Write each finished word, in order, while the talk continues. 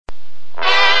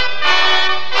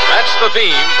the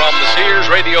theme from the Sears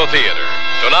Radio Theater.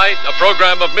 Tonight, a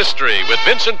program of mystery with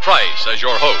Vincent Price as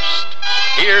your host.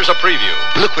 Here's a preview.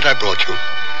 Look what I brought you.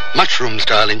 Mushrooms,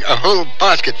 darling. A whole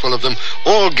basket full of them,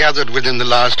 all gathered within the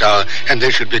last hour, and they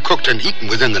should be cooked and eaten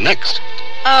within the next.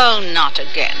 Oh, not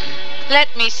again.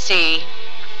 Let me see.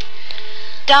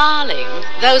 Darling,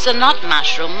 those are not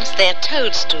mushrooms, they're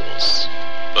toadstools.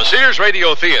 The Sears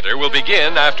Radio Theater will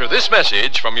begin after this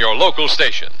message from your local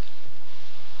station.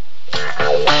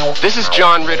 This is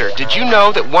John Ritter. Did you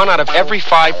know that 1 out of every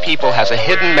 5 people has a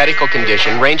hidden medical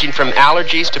condition ranging from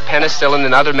allergies to penicillin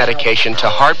and other medication to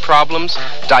heart problems,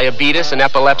 diabetes, and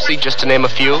epilepsy, just to name a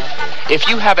few? If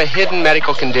you have a hidden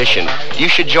medical condition, you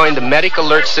should join the Medic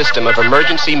Alert system of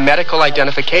emergency medical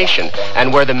identification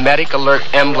and wear the Medic Alert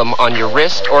emblem on your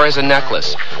wrist or as a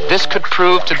necklace. This could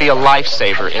prove to be a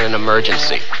lifesaver in an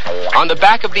emergency. On the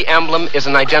back of the emblem is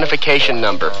an identification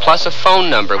number, plus a phone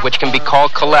number which can be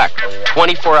called collect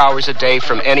 24 hours a day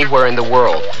from anywhere in the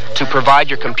world to provide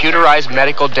your computerized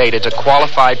medical data to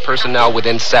qualified personnel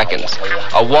within seconds.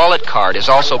 A wallet card is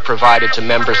also provided to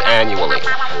members annually.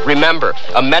 Remember,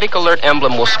 a Medic Alert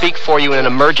emblem will speak for you in an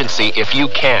emergency if you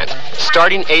can't.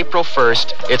 Starting April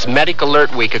 1st, it's Medic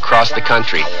Alert Week across the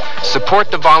country.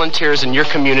 Support the volunteers in your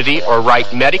community or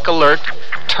write Medic Alert,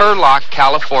 Turlock,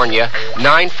 California,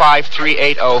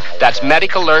 95380. That's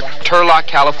Medic Alert, Turlock,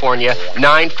 California,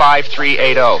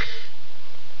 95380.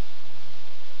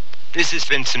 This is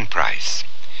Vincent Price.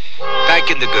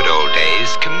 Back in the good old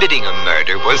days, committing a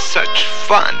murder was such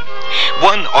fun.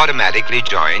 One automatically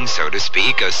joined, so to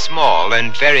speak, a small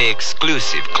and very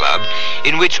exclusive club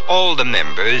in which all the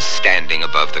members, standing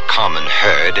above the common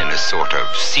herd in a sort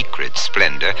of secret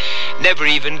splendor, never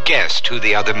even guessed who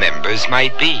the other members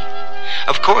might be.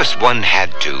 Of course, one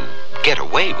had to get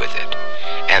away with it.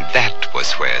 And that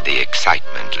was where the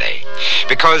excitement lay.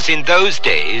 Because in those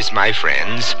days, my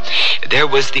friends, there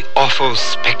was the awful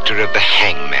specter of the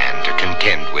hangman to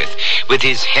contend with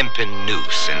his hempen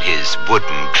noose and his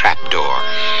wooden trapdoor.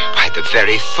 Why, the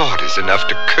very thought is enough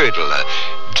to curdle a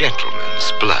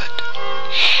gentleman's blood.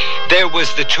 There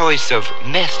was the choice of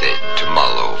method to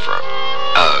mull over.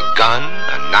 A gun,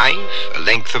 a knife, a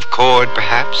length of cord,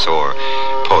 perhaps, or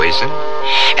poison.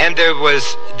 And there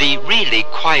was the really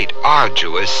quite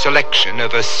arduous selection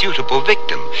of a suitable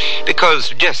victim,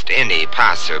 because just any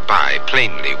passer-by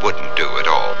plainly wouldn't do at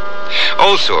all.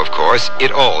 Also, of course,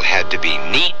 it all had to be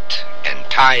neat and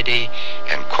tidy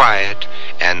and quiet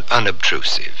and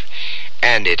unobtrusive.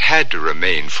 And it had to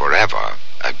remain forever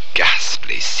a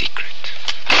ghastly secret.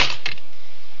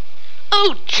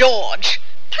 Oh, George,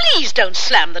 please don't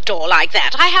slam the door like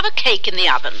that. I have a cake in the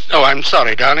oven. Oh, I'm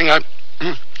sorry, darling.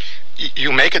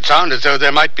 You make it sound as though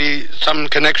there might be some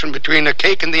connection between a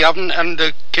cake in the oven and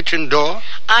the kitchen door.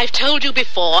 I've told you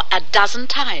before 12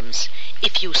 times.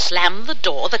 If you slam the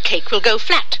door, the cake will go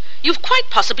flat. You've quite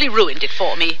possibly ruined it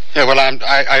for me. Yeah, well,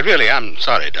 I really am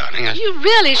sorry, darling. You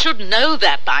really should know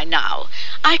that by now.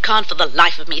 I can't for the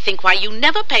life of me think why you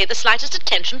never pay the slightest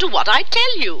attention to what I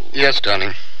tell you. Yes,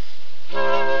 darling.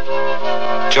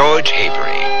 George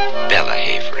Havery, Bella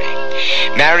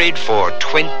Havery, married for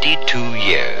 22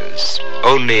 years,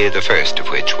 only the first of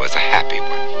which was a happy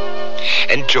one.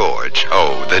 And George,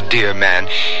 oh, the dear man,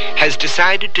 has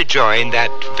decided to join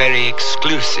that very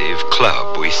exclusive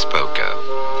club we spoke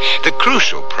of. The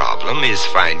crucial problem is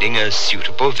finding a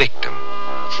suitable victim.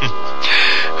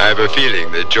 I have a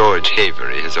feeling that George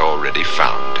Havery has already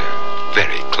found her,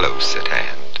 very close at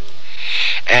hand.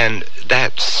 And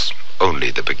that's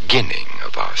only the beginning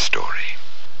of our story.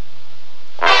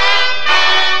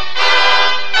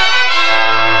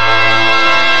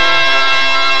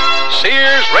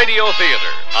 Sears Radio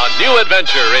Theater, a new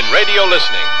adventure in radio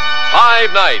listening.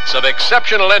 5 nights of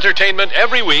exceptional entertainment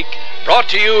every week, brought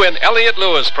to you in Elliott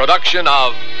Lewis' production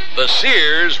of the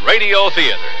Sears Radio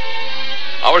Theater.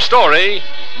 Our story,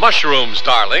 Mushrooms,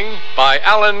 Darling, by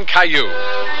Alan Caillou.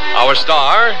 Our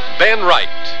star, Ben Wright.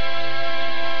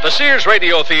 The Sears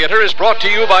Radio Theater is brought to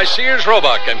you by Sears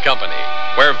Roebuck and Company,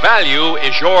 where value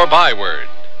is your byword.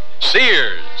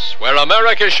 Sears, where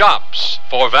America shops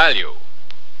for value.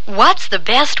 What's the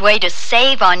best way to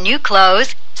save on new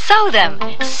clothes? Sew them.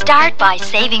 Start by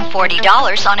saving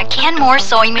 $40 on a Kenmore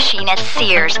sewing machine at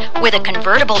Sears with a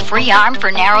convertible free arm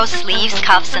for narrow sleeves,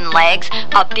 cuffs, and legs,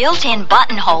 a built-in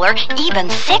buttonholer, even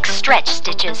 6 stretch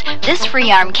stitches. This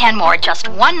free arm Kenmore just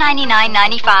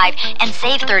 $199.95 and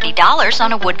save $30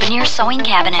 on a wood veneer sewing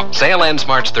cabinet. Sale ends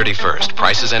March 31st.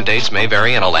 Prices and dates may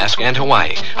vary in Alaska and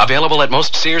Hawaii. Available at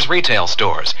most Sears retail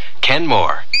stores.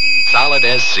 Kenmore. Solid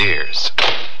as Sears.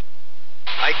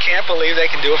 I can't believe they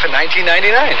can do it for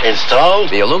 $19.99. Installed?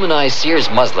 The aluminized Sears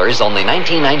muzzler is only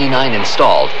 $19.99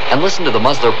 installed. And listen to the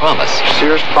muzzler promise.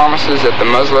 Sears promises that the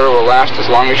muzzler will last as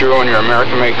long as you own your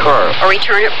American-made car. Or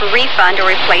return it for refund or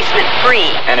replacement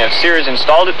free. And if Sears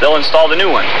installed it, they'll install the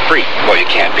new one free. Well, you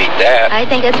can't beat that. I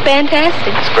think that's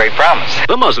fantastic. It's a great promise.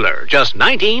 The muzzler, just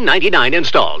 $19.99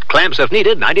 installed. Clamps if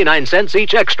needed, 99 cents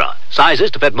each extra. Sizes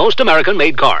to fit most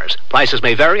American-made cars. Prices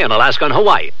may vary in Alaska and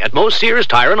Hawaii at most Sears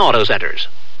Tire and Auto Centers.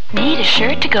 Need a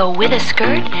shirt to go with a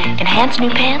skirt? Enhanced new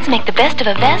pants make the best of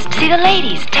a vest. See the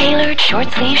ladies' tailored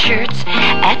short sleeve shirts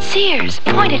at Sears.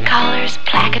 Pointed collars,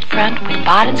 placket front with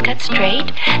bottoms cut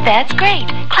straight. That's great.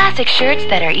 Classic shirts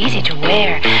that are easy to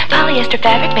wear. Polyester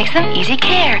fabric makes them easy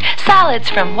care. Solids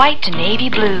from white to navy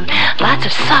blue. Lots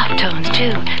of soft tones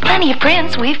too. Plenty of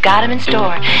prints, we've got them in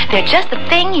store. They're just the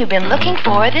thing you've been looking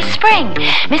for this spring.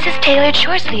 Mrs. Tailored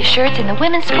short sleeve shirts in the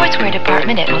women's sportswear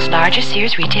department at most larger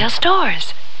Sears retail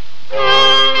stores.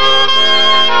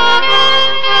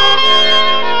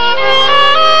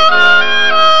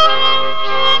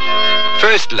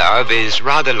 First love is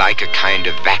rather like a kind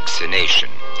of vaccination.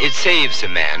 It saves a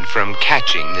man from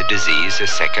catching the disease a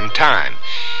second time.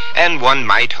 And one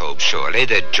might hope, surely,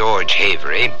 that George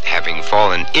Havery, having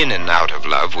fallen in and out of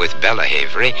love with Bella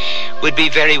Havery, would be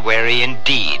very wary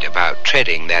indeed about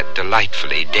treading that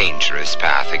delightfully dangerous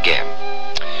path again.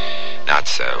 Not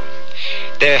so.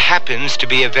 There happens to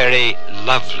be a very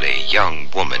lovely young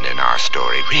woman in our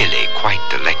story, really quite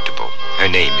delectable. Her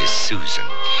name is Susan.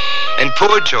 And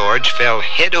poor George fell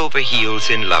head over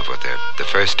heels in love with her the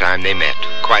first time they met,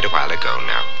 quite a while ago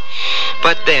now.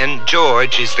 But then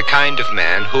George is the kind of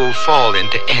man who'll fall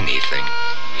into anything.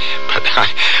 But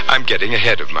I'm getting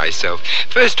ahead of myself.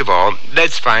 First of all,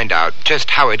 let's find out just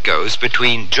how it goes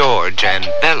between George and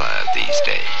Bella these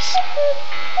days.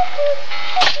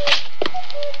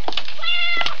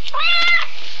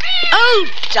 Oh,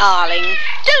 darling,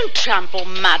 don't trample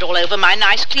mud all over my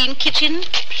nice clean kitchen,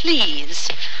 please.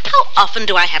 How often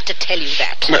do I have to tell you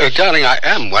that? Darling, I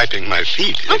am wiping my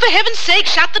feet. Oh, for heaven's sake,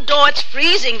 shut the door. It's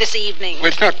freezing this evening. Well,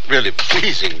 it's not really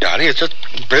freezing, darling. It's just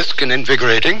brisk and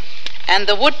invigorating. And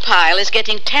the wood pile is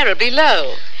getting terribly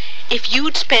low. If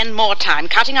you'd spend more time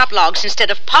cutting up logs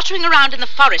instead of pottering around in the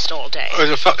forest all day.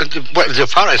 The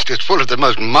forest is full of the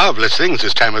most marvelous things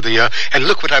this time of the year. And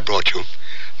look what I brought you.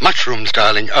 Mushrooms,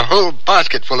 darling, a whole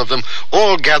basket full of them,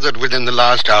 all gathered within the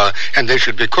last hour, and they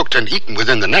should be cooked and eaten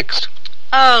within the next.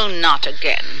 Oh, not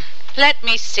again. Let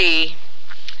me see.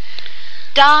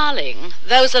 Darling,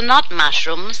 those are not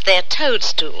mushrooms, they're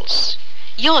toadstools.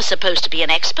 You're supposed to be an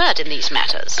expert in these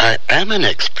matters. I am an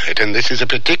expert, and this is a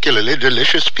particularly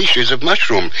delicious species of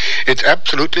mushroom. It's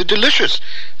absolutely delicious,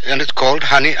 and it's called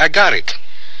honey agaric.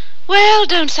 Well,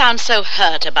 don't sound so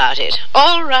hurt about it.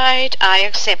 All right, I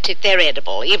accept it. They're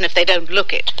edible, even if they don't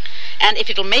look it. And if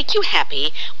it'll make you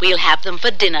happy, we'll have them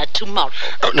for dinner tomorrow.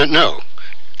 Oh, no.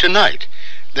 Tonight.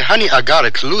 The honey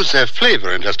agarics lose their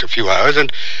flavor in just a few hours,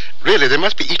 and really, they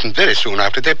must be eaten very soon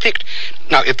after they're picked.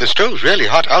 Now, if the stove's really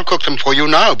hot, I'll cook them for you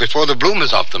now before the bloom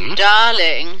is off them.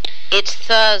 Darling, it's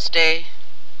Thursday.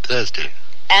 Thursday?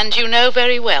 And you know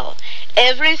very well,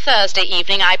 every Thursday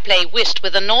evening I play whist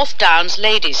with the North Downs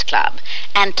Ladies' Club.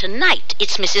 And tonight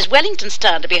it's Mrs. Wellington's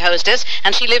turn to be hostess,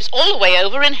 and she lives all the way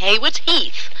over in Haywards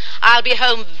Heath. I'll be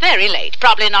home very late,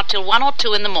 probably not till 1 or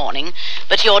 2 in the morning.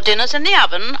 But your dinner's in the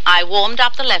oven. I warmed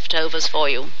up the leftovers for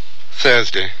you.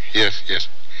 Thursday, yes.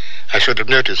 I should have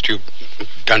noticed you've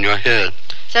done your hair.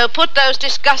 So put those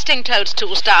disgusting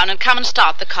toadstools down and come and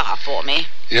start the car for me.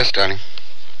 Yes, darling.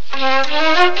 I'll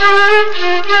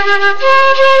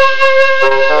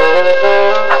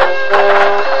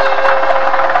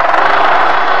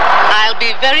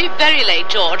be very, very late,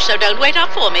 George, so don't wait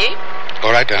up for me.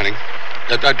 All right, darling.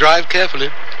 Drive carefully.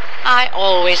 I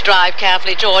always drive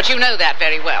carefully, George. You know that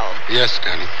very well. Yes,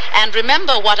 darling. And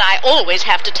remember what I always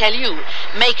have to tell you.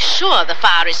 Make sure the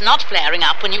fire is not flaring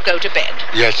up when you go to bed.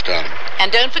 Yes, darling.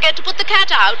 And don't forget to put the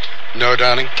cat out. No,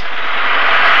 darling.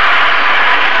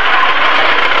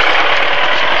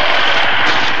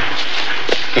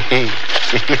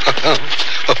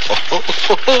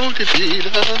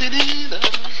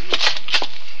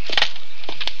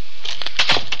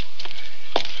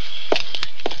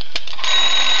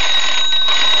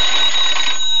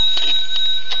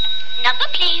 Number,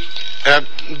 please.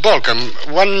 Balcom,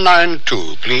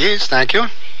 192, please. Thank you.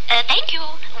 Thank you.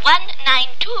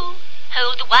 192.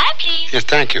 Hold the wire, please. Yes,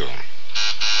 thank you.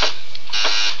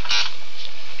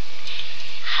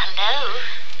 Hello?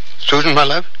 Susan, my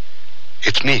love?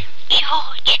 It's me.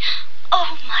 George.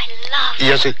 Oh, my love.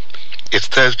 Yes, it's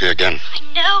Thursday again. I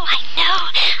know.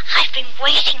 I've been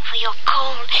waiting for your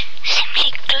call,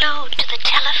 simply glued to the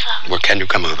telephone. Well, can you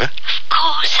come over? Of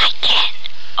course I can.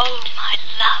 Oh, my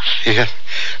love. Yeah.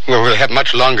 Well, we'll have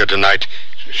much longer tonight.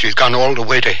 She's gone all the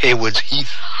way to Haywards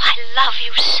Heath. Oh, I love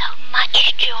you so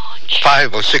much, George.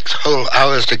 5 or 6 whole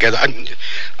hours together.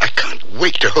 I can't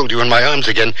wait to hold you in my arms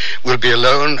again. We'll be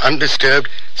alone, undisturbed,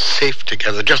 safe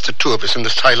together, just the two of us in the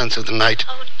silence of the night.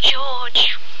 Oh,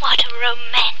 George, what a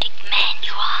romantic man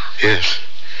you are. Yes.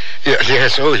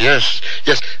 Yes, oh, yes.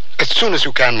 Yes, as soon as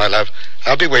you can, my love.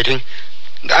 I'll be waiting.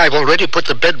 I've already put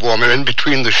the bed warmer in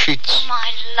between the sheets.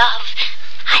 My love,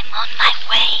 I'm on my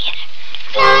way.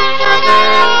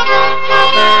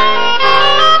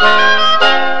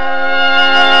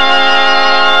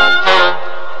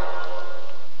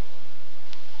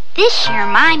 This year,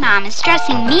 my mom is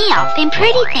dressing me up in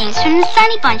pretty things from the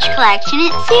Sunny Bunch collection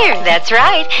at Sears. That's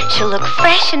right. She'll look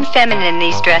fresh and feminine in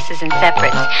these dresses and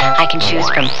separates. I can choose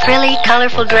from frilly,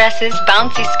 colorful dresses,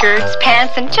 bouncy skirts,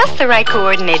 pants, and just the right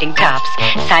coordinating tops.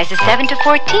 Sizes 7 to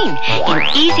 14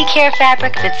 in easy care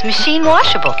fabric that's machine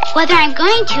washable. Whether I'm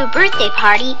going to a birthday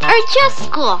party or just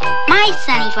school, my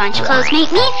Sunny Bunch clothes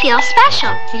make me feel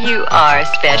special. You are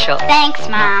special. Thanks,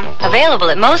 Mom. Available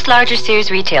at most larger Sears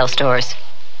retail stores.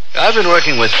 I've been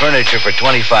working with furniture for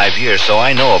 25 years, so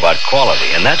I know about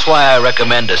quality, and that's why I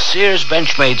recommend a Sears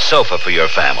Benchmade sofa for your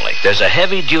family. There's a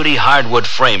heavy-duty hardwood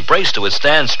frame braced to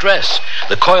withstand stress.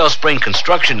 The coil spring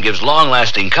construction gives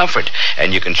long-lasting comfort,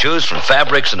 and you can choose from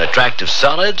fabrics in attractive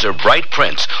solids or bright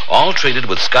prints, all treated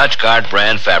with Scotchgard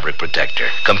brand fabric protector.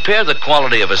 Compare the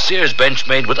quality of a Sears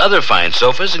Benchmade with other fine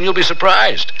sofas, and you'll be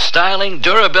surprised. Styling,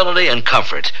 durability, and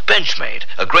comfort. Benchmade,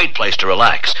 a great place to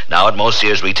relax. Now at most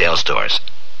Sears retail stores.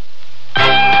 You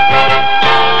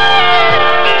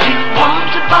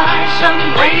want to buy some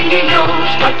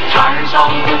radios, but tires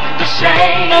all look the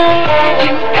same.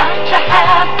 You've got to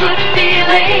have good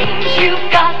feelings,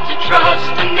 you've got to trust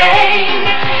the name.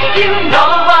 You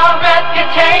know our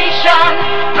reputation,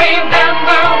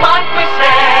 remember what we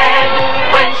said.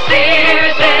 When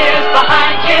Sears is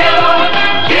behind you,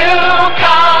 you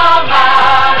come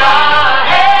out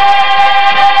ahead.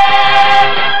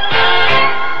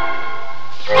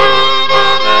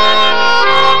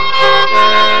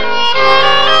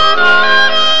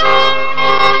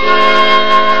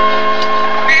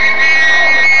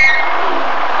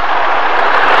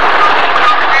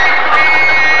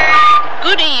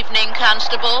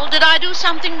 Constable, did I do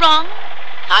something wrong?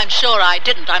 I'm sure I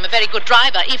didn't. I'm a very good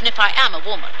driver, even if I am a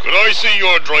woman. Could I see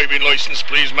your driving license,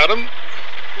 please, madam?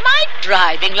 My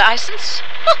driving license?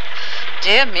 Oh,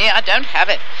 dear me, I don't have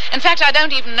it. In fact, I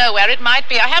don't even know where it might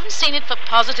be. I haven't seen it for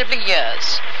positively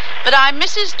years. But I'm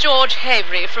Mrs. George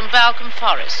Havery from Balcombe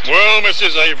Forest. Well,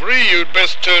 Mrs. Avery, you'd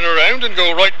best turn around and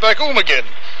go right back home again.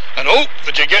 And hope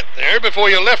that you get there before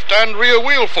your left-hand rear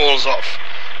wheel falls off.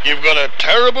 You've got a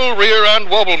terrible rear-end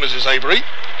wobble, Mrs. Avery.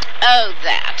 Oh,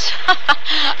 that.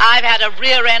 I've had a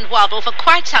rear-end wobble for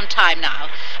quite some time now.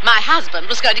 My husband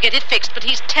was going to get it fixed, but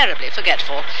he's terribly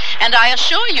forgetful. And I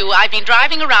assure you, I've been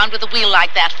driving around with a wheel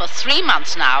like that for 3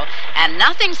 months now, and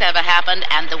nothing's ever happened,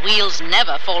 and the wheel's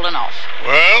never fallen off.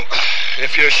 Well,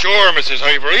 if you're sure, Mrs.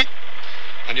 Avery,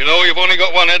 and you know you've only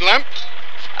got one headlamp.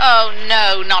 Oh,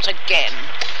 no, not again.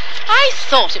 I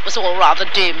thought it was all rather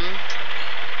dim.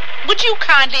 Would you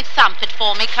kindly thump it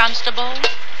for me, Constable?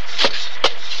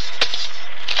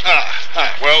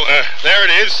 Well, there it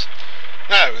is.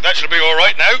 Now, that should be all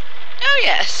right now. Oh,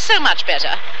 yes, so much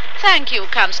better. Thank you,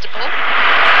 Constable.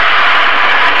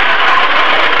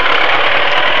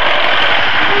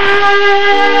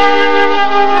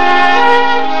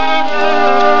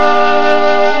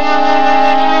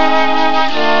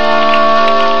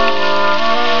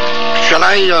 Shall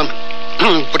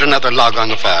I, put another log on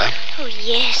the fire? Oh,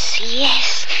 yes,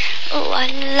 yes. Oh, I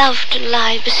love to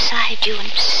lie beside you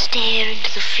and stare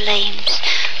into the flames.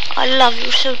 I love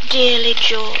you so dearly,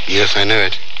 George. Yes, I know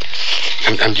it.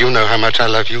 And you know how much I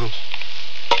love you.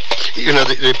 You know,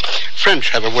 the French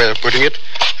have a way of putting it.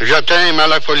 Je t'aime à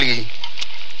la folie.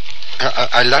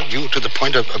 I love you to the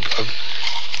point of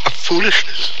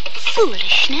foolishness.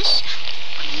 Foolishness?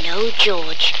 No,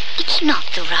 George. It's not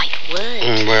the right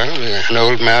word. Well, an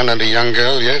old man and a young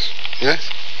girl, yes. Yes.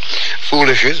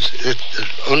 Foolish is the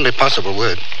only possible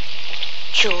word.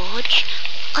 George,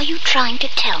 are you trying to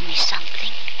tell me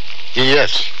something?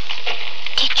 Yes.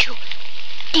 Did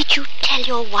you tell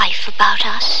your wife about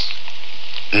us?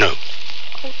 No.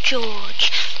 Oh,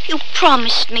 George, you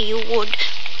promised me you would.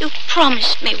 You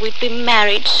promised me we'd be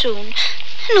married soon.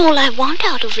 And all I want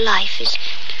out of life is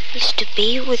to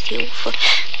be with you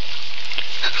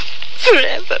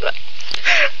forever.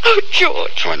 Oh,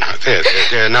 George. Oh, now,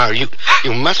 there. Now, you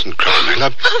mustn't cry, my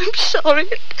love. I'm sorry.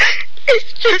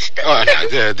 It's just... Oh,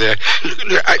 now, there.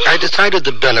 I decided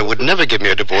that Bella would never give me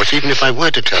a divorce, even if I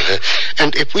were to tell her.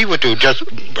 And if we were to just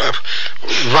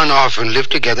run off and live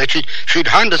together, she'd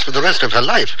hound us for the rest of her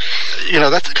life. You know,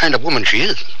 that's the kind of woman she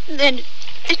is. Then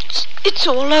it's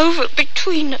all over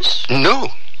between us. No.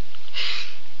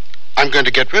 I'm going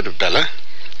to get rid of Bella.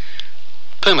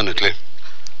 Permanently.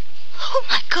 Oh,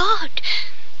 my God.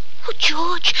 Oh,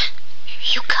 George,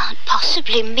 you can't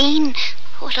possibly mean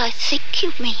what I think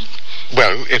you mean.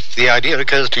 Well, if the idea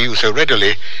occurs to you so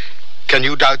readily, can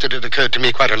you doubt that it occurred to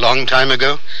me quite a long time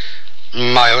ago?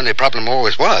 My only problem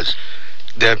always was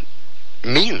their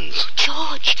means.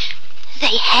 George,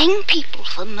 they hang people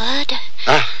for murder.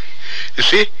 Ah, you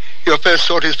see? Your first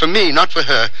thought is for me, not for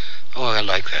her. Oh, I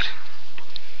like that.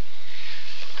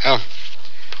 Oh,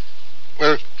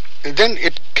 well, then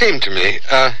it came to me.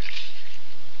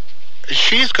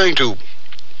 She's going to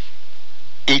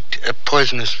eat a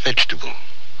poisonous vegetable.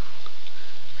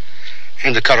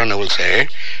 And the coroner will say,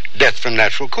 death from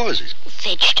natural causes.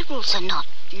 Vegetables are not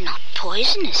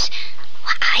poisonous.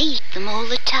 I eat them all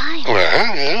the time.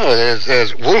 Well,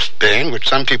 there's wolfbane, which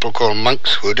some people call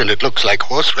monkshood, and it looks like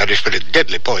horseradish, but it's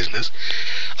deadly poisonous.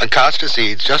 And castor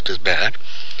seeds, just as bad.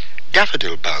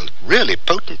 Daffodil bulb, really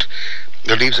potent.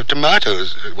 The leaves of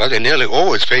tomatoes, well, they're nearly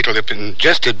always fatal if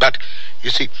ingested, but, you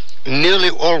see, nearly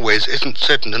always isn't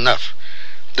certain enough.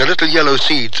 The little yellow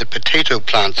seeds that potato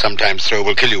plants sometimes throw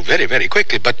will kill you very, very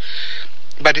quickly, but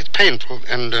it's painful,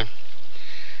 and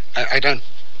I don't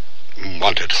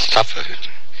want her to suffer.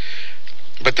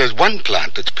 But there's one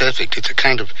plant that's perfect. It's a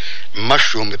kind of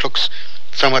mushroom that looks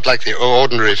somewhat like the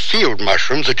ordinary field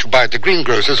mushrooms that you buy at the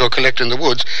greengrocers or collect in the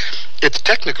woods. Its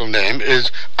technical name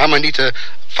is Amanita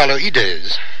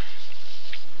phalloides,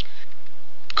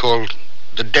 called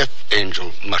the death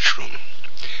angel mushroom.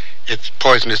 Its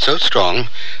poison is so strong,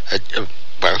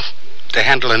 they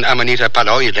handle an Amanita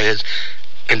phalloides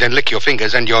and then lick your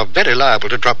fingers, and you're very liable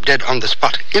to drop dead on the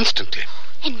spot instantly.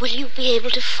 And will you be able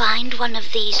to find one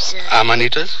of these...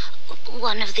 Amanitas?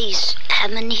 One of these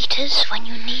amanitas when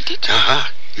you need it?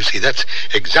 Aha. You see, that's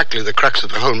exactly the crux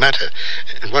of the whole matter.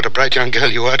 And what a bright young girl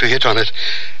you are to hit on it.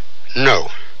 No.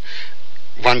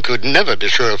 One could never be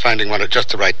sure of finding one at just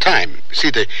the right time. See,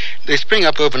 they spring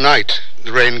up overnight.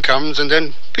 The rain comes, and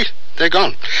then they're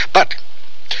gone. But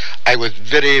I was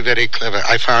very, very clever.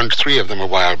 I found 3 of them a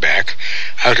while back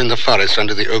out in the forest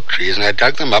under the oak trees, and I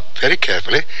dug them up very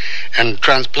carefully and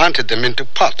transplanted them into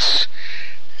pots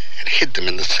and hid them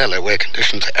in the cellar where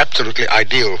conditions are absolutely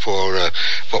ideal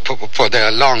for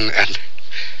their long and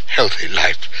healthy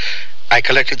life. I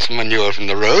collected some manure from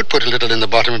the road, put a little in the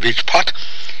bottom of each pot,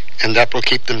 and that will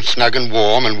keep them snug and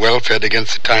warm and well fed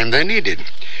against the time they're needed.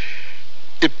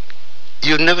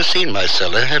 You've never seen my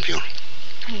cellar, have you?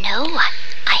 No,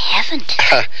 I haven't.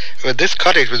 Well, this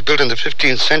cottage was built in the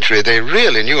 15th century. They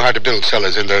really knew how to build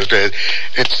cellars in those days.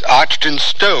 It's arched in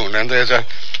stone, and there's a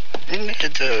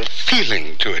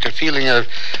feeling to it, a feeling of,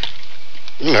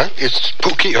 is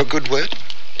spooky a good word?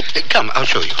 Come, I'll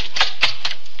show you.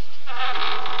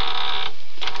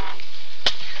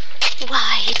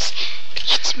 Why, it's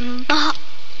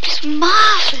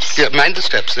marvelous. Yeah, mind the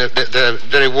steps. They're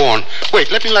very worn.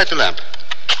 Wait, let me light the lamp.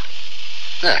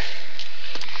 There.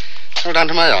 Hold on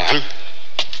to my arm.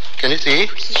 Can you see?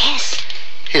 Yes.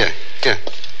 Here.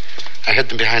 I hid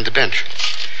them behind the bench.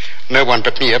 No one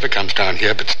but me ever comes down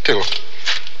here, but still.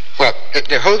 Well,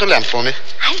 hold the lamp for me.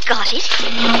 I've got it.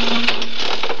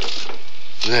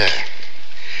 There.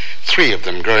 3 of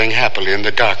them growing happily in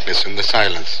the darkness and the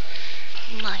silence.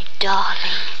 My darling.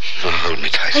 Oh, hold me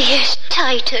tight. Oh, yes,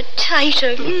 tighter.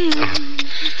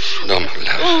 No, my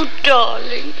love. Oh,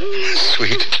 darling.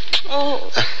 Sweet.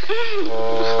 Oh.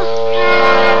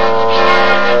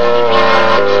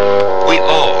 We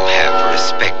all have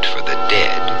respect for the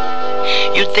dead.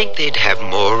 You'd think they'd have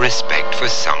more respect for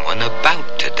someone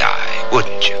about to die,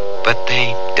 wouldn't you? But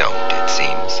they don't, it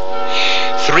seems.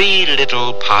 3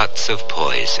 little pots of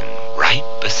poison right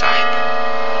beside them.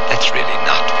 That's really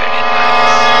not very nice.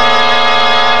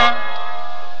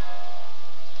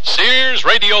 Sears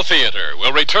Radio Theater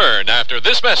will return after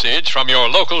this message from your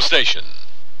local station.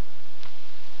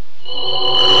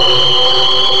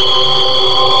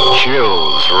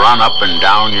 Chills run up and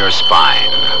down your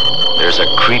spine. There's a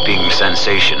creeping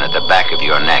sensation at the back of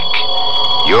your neck.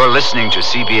 You're listening to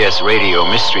CBS Radio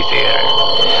Mystery Theater.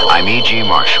 I'm E.G.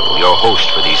 Marshall, your host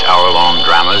for these hour-long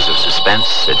dramas of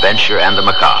suspense, adventure, and the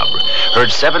macabre.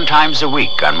 Heard 7 times a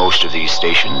week on most of these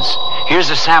stations. Here's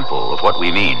a sample of what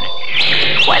we mean.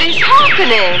 What is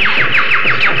happening?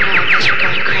 I don't know unless we're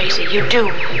going crazy. You do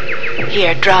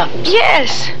hear drums?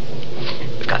 Yes.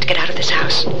 We've got to get out of this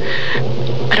house.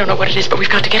 I don't know what it is, but we've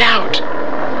got to get out.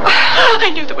 I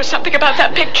knew there was something about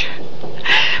that picture.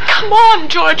 Come on,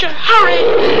 Georgia, hurry.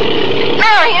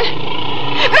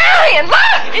 Marion,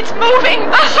 look! It's moving.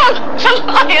 Oh, the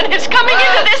lion is coming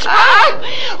into this room.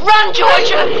 Run,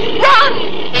 Georgia,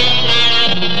 run!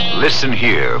 Listen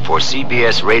here for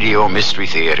CBS Radio Mystery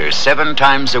Theater 7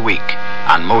 times a week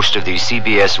on most of these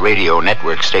CBS Radio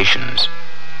network stations.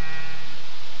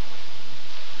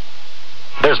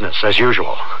 Business as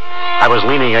usual. I was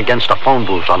leaning against a phone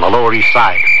booth on the Lower East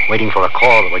Side, waiting for a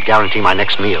call that would guarantee my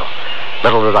next meal.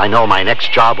 Little did I know my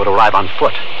next job would arrive on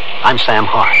foot. I'm Sam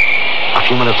Hart. A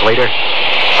few minutes later,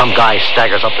 some guy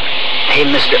staggers up to me. Hey,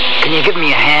 mister, can you give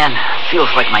me a hand?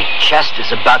 Feels like my chest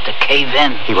is about to cave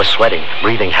in. He was sweating,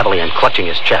 breathing heavily, and clutching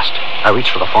his chest. I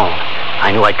reached for the phone.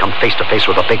 I knew I'd come face to face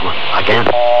with a big one. Again.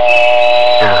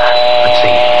 Let's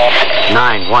see.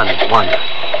 911.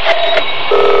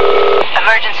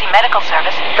 Emergency medical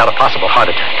service. Got a possible heart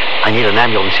attack. I need an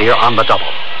ambulance here on the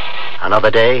double.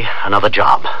 Another day, another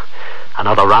job.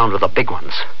 Another round with the big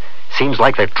ones. Seems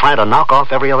like they're trying to knock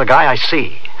off every other guy I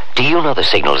see. Do you know the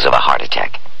signals of a heart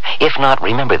attack? If not,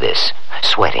 remember this.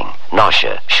 Sweating,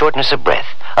 nausea, shortness of breath,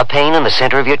 a pain in the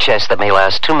center of your chest that may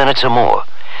last 2 minutes or more.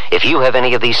 If you have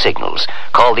any of these signals,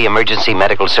 call the emergency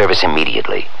medical service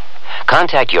immediately.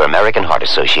 Contact your American Heart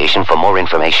Association for more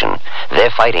information.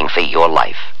 They're fighting for your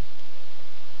life.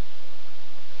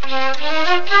 But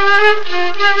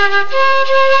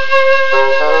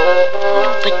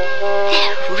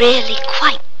they're really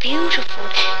quite beautiful.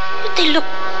 But they look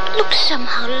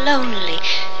somehow lonely.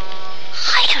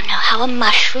 I don't know how a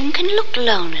mushroom can look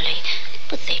lonely,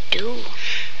 but they do.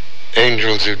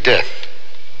 Angels of death.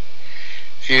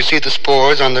 You see the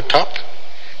spores on the top?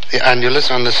 The annulus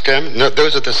on the stem? No,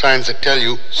 those are the signs that tell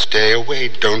you, stay away,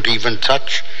 don't even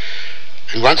touch.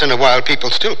 And once in a while, people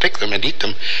still pick them and eat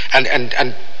them. And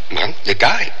well, they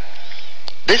die.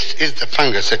 This is the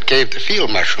fungus that gave the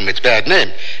field mushroom its bad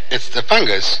name. It's the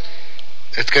fungus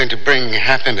that's going to bring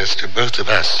happiness to both of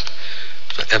us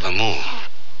forevermore.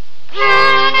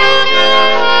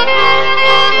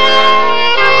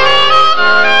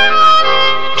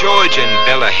 George and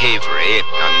Bella Havery,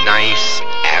 a nice,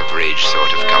 average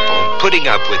sort of couple, putting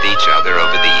up with each other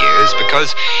over the years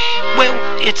because, well,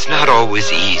 it's not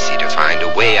always easy to find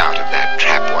a way out of that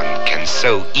trap one can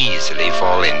so easily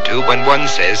fall into when one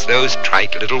says those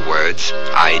trite little words,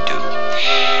 I do.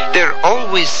 They're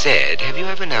always said, have you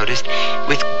ever noticed,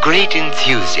 with great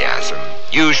enthusiasm,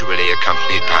 usually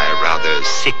accompanied by a rather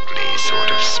sickly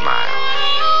sort of smile.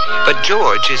 But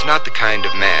George is not the kind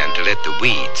of man to let the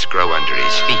weeds grow under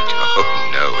his feet. Oh,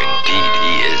 no, indeed,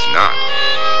 he is not.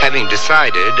 Having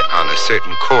decided on a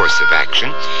certain course of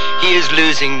action, he is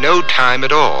losing no time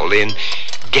at all in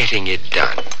getting it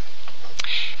done.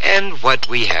 And what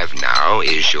we have now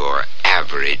is your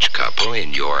average couple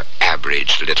in your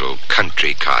average little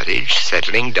country cottage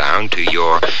settling down to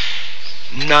your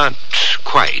not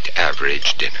quite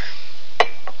average dinner.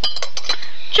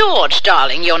 George,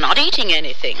 darling, you're not eating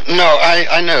anything. No,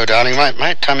 I know, darling.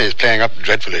 My tummy is playing up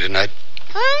dreadfully tonight.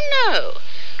 Oh, no.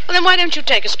 Well, then why don't you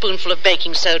take a spoonful of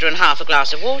baking soda and half a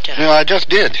glass of water? No, I just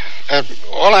did.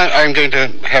 All I'm going to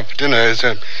have for dinner is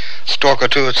a stalk or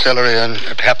two of celery and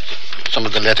perhaps some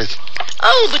of the lettuce.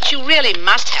 Oh, but you really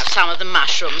must have some of the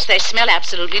mushrooms. They smell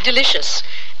absolutely delicious.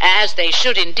 As they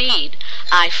should indeed.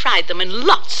 I fried them in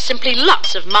simply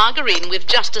lots of margarine with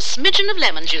just a smidgen of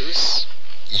lemon juice.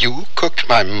 You cooked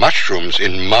my mushrooms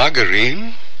in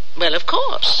margarine? Well, of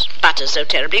course. Butter's so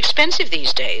terribly expensive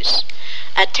these days.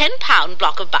 A 10-pound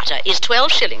block of butter is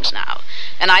 12 shillings now,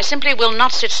 and I simply will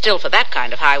not sit still for that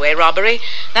kind of highway robbery.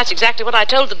 That's exactly what I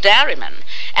told the dairyman.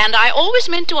 And I always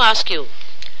meant to ask you,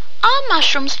 are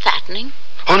mushrooms fattening?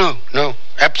 Oh, no,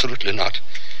 absolutely not.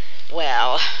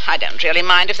 Well, I don't really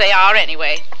mind if they are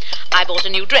anyway. I bought a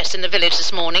new dress in the village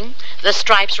this morning. The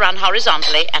stripes run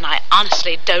horizontally, and I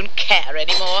honestly don't care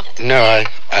anymore. No,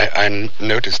 I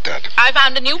noticed that. I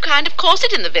found a new kind of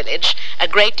corset in the village, a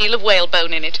great deal of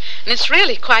whalebone in it, and it's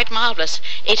really quite marvelous.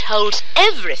 It holds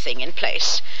everything in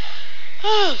place.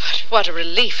 Oh, what a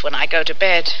relief when I go to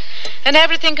bed. And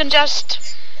everything can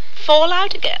just fall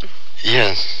out again.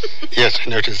 Yes, I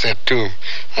noticed that too.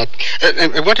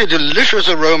 What a delicious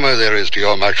aroma there is to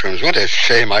your mushrooms. What a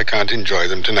shame I can't enjoy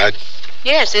them tonight.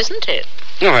 Yes, isn't it?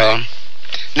 Oh, well,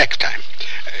 next time.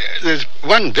 There's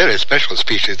one very special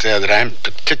species there that I'm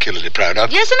particularly proud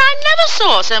of. Yes, and I never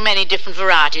saw so many different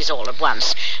varieties all at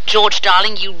once. George,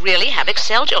 darling, you really have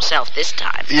excelled yourself this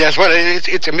time. Yes, well,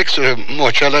 it's a mixture of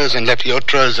Morcellas and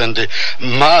Lepiotras and the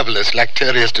marvelous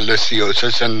Lactarius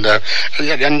deliciosus and a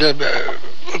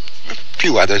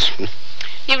few others.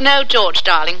 You know, George,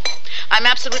 darling, I'm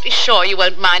absolutely sure you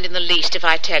won't mind in the least if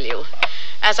I tell you.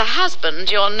 As a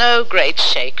husband, you're no great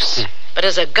shakes. But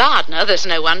as a gardener, there's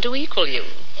no one to equal you.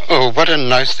 Oh, what a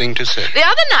nice thing to say. The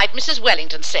other night, Mrs.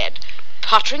 Wellington said,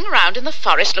 pottering around in the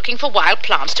forest looking for wild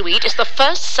plants to eat is the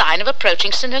first sign of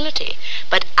approaching senility.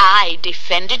 But I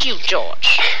defended you,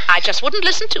 George. I just wouldn't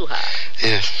listen to her.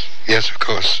 Yes, of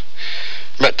course.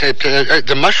 But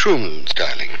the mushrooms,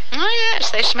 darling. Oh, yes,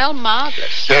 they smell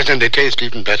marvelous. Yes, and they taste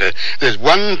even better. There's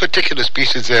one particular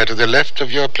species there to the left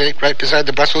of your plate, right beside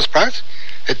the Brussels sprouts.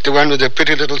 It's the one with the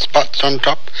pretty little spots on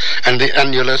top and the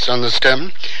annulus on the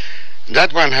stem.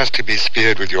 That one has to be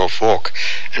speared with your fork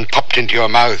and popped into your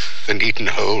mouth and eaten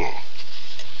whole.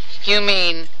 You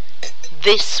mean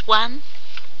this one?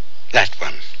 That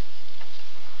one.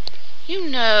 You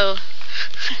know,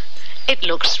 it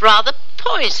looks rather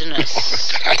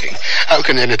poisonous. Oh, darling, how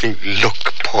can anything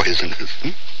look poisonous?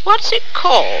 What's it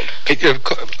called? It's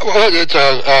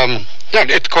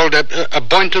called a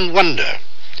Boynton Wonder.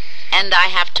 And I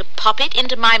have to pop it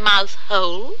into my mouth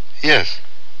whole? Yes.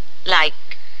 Like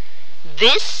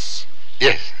this?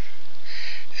 Yes.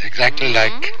 Exactly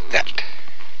like that.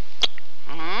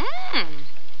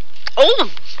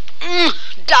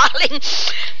 Darling,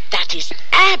 that is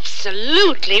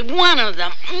absolutely one of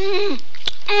them.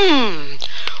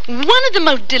 One of the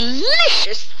most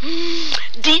delicious.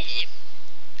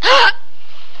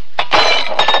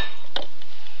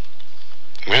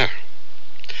 Well,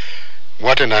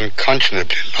 what an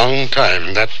unconscionably long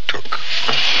time that took.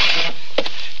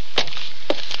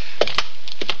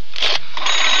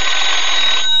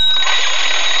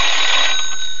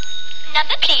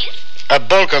 Number, please.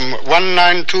 Bolcom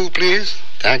 192, please.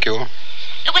 Thank you.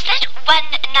 Was that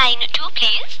 192,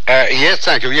 please? Yes,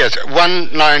 thank you. Yes,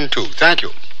 192. Thank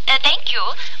you. Thank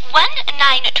you.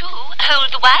 192.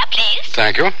 Hold the wire, please.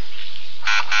 Thank you.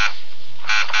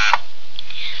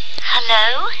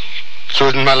 Hello?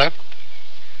 Susan Muller,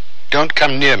 don't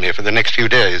come near me for the next few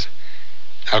days.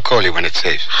 I'll call you when it's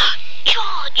safe.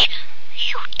 George,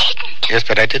 you didn't. Yes,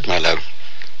 but I did, my love.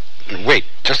 Wait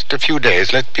just a few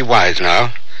days. Let's be wise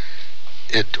now.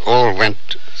 It all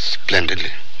went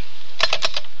splendidly.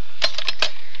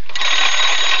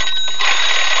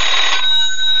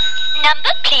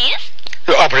 Number, please.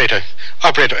 Operator,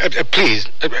 please, please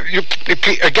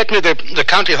get me the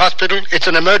county hospital. It's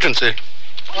an emergency.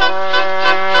 Could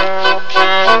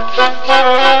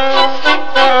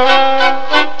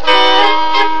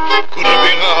have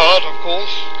been her heart, of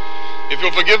course. If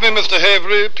you'll forgive me, Mr.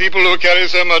 Havery, people who carry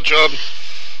so much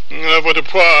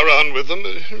avoirdupois around with them,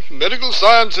 medical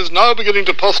science is now beginning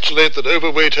to postulate that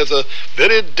overweight has a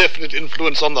very definite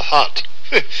influence on the heart.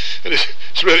 And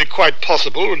it's really quite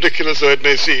possible, ridiculous though it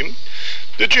may seem.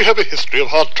 Did she have a history of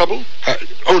heart trouble?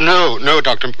 No,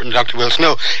 Dr. Wilson,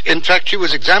 no. In fact, she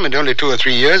was examined only 2 or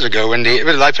 3 years ago when the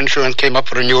life insurance came up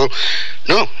for renewal.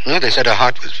 No, they said her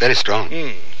heart was very strong.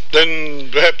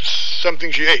 Then perhaps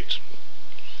something she ate.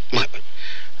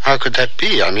 How could that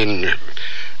be? I mean,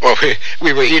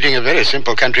 we were eating a very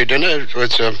simple country dinner. It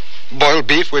was boiled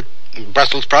beef with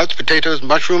Brussels sprouts, potatoes,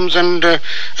 mushrooms, and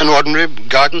an ordinary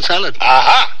garden salad.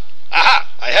 Aha!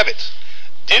 I have it.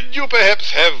 Did you perhaps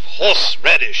have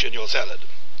horseradish in your salad?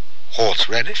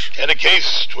 Horseradish? Had a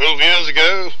case 12 years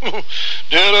ago.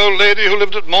 Dear old lady who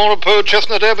lived at Maurepas,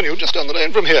 Chestnut Avenue, just down the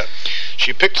lane from here.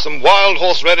 She picked some wild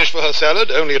horseradish for her salad,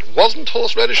 only it wasn't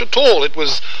horseradish at all. It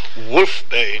was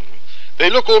wolfbane. They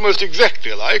look almost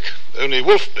exactly alike, only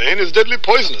wolfbane is deadly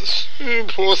poisonous.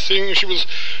 Poor thing, she was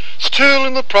still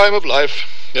in the prime of life,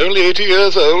 only 80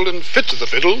 years old and fit as a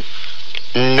fiddle.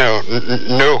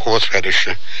 No horseradish.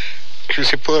 You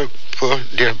see, poor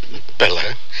dear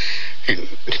Bella, he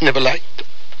never liked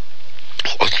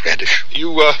horseradish.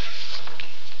 You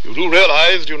do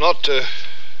realize, do you not,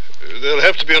 there'll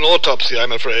have to be an autopsy,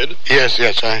 I'm afraid. Yes,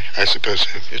 I suppose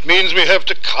so. It means we have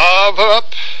to carve her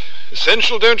up.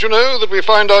 Essential, don't you know, that we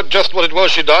find out just what it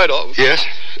was she died of? Yes,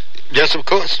 of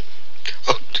course.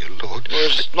 Oh, dear Lord. Well,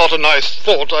 it's not a nice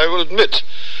thought, I will admit.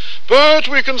 But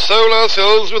we console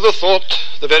ourselves with the thought,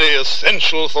 the very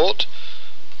essential thought.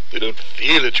 They don't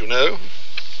feel it, you know.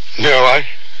 No, I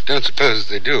don't suppose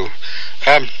they do.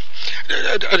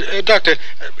 Doctor,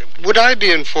 would I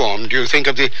be informed, do you think,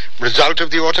 of the result of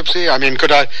the autopsy? I mean,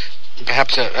 could I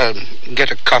Perhaps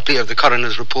get a copy of the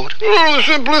coroner's report? Oh, the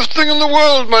simplest thing in the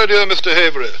world, my dear Mr.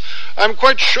 Havery. I'm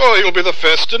quite sure you'll be the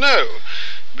first to know.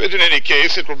 But in any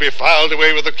case, it will be filed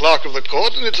away with the clerk of the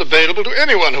court, and it's available to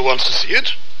anyone who wants to see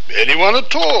it. Anyone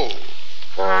at all.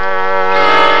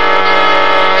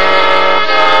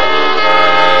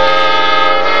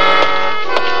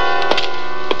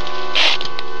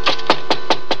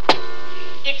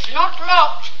 It's not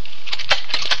locked.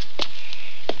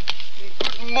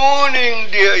 Good morning,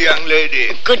 dear young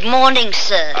lady. Good morning,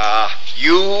 sir.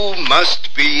 You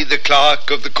must be the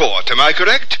clerk of the court, am I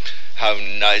correct? How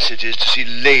nice it is to see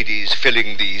ladies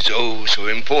filling these so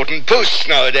important posts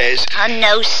nowadays.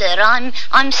 No, sir.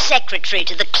 I'm secretary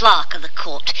to the clerk of the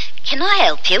court. Can I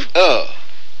help you? Oh,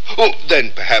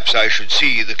 then perhaps I should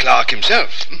see the clerk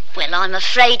himself. Well, I'm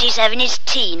afraid he's having his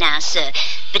tea now, sir.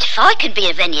 But if I can be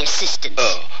of any assistance...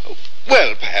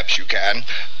 Well, perhaps you can.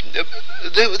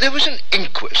 There was an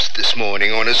inquest this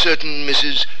morning on a certain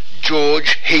Mrs.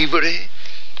 George Havery.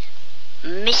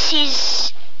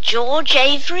 Mrs. George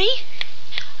Avery?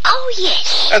 Oh,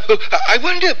 yes. I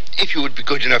wonder if you would be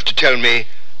good enough to tell me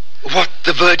what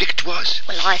the verdict was.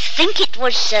 Well, I think it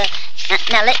was...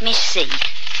 Now, let me see.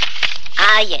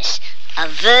 Yes. A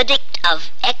verdict of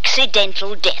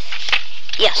accidental death.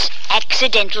 Yes,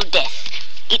 accidental death.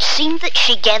 It seemed that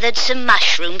she gathered some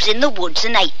mushrooms in the woods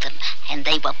and ate them, and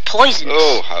they were poisonous.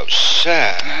 Oh, how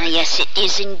sad. Yes, it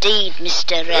is indeed,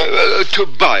 Mr.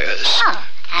 Tobias.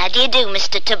 How do you do,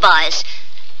 Mr. Tobias?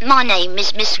 My name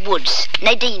is Miss Woods,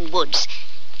 Nadine Woods.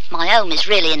 My home is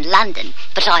really in London,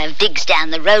 but I have digs down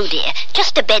the road here,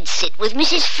 just to bed sit with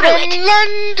Mrs. Fruitt. From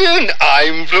London?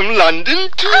 I'm from London,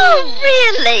 too. Oh,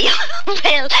 really?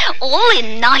 Well, all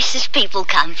the nicest people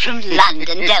come from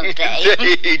London, don't they?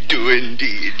 They do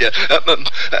indeed.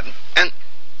 And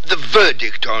the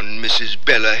verdict on Mrs.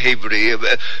 Bella Havery,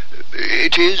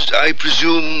 it is, I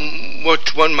presume,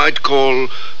 what one might call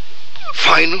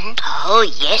final? Oh,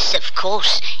 yes, of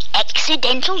course.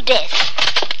 Accidental death.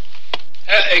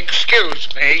 Excuse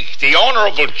me. The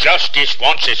Honourable Justice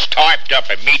wants us typed up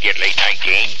immediately,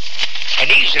 Nadine. And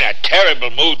he's in a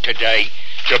terrible mood today.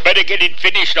 You better get it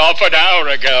finished off an hour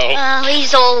ago. Oh,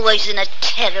 he's always in a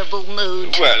terrible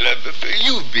mood. Well,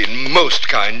 you've been most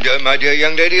kind, my dear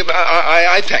young lady.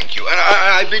 I thank you. And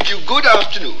I bid you good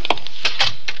afternoon.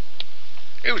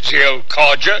 Who's the old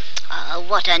codger? Oh,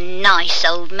 what a nice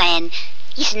old man.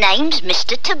 His name's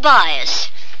Mr. Tobias.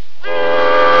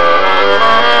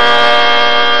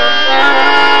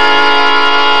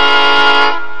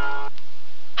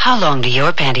 How long do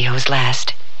your pantyhose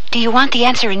last? Do you want the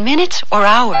answer in minutes or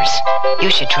hours? You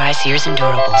should try Sears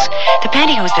Endurables, the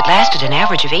pantyhose that lasted an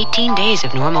average of 18 days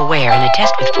of normal wear in a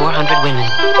test with 400 women.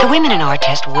 The women in our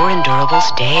test wore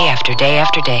Endurables day after day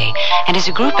after day, and as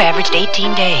a group averaged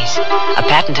 18 days. A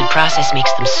patented process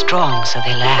makes them strong so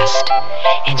they last,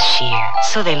 and sheer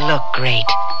so they look great.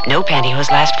 No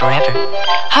pantyhose last forever.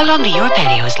 How long do your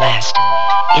pantyhose last?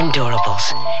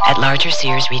 Endurables at larger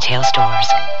Sears retail stores.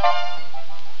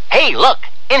 Hey, look!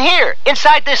 In here,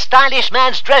 inside this stylish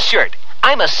man's dress shirt.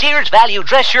 I'm a Sears Value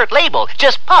dress shirt label,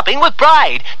 just popping with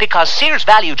pride, because Sears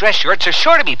Value dress shirts are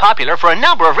sure to be popular for a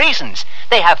number of reasons.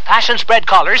 They have fashion spread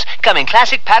collars, come in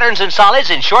classic patterns and solids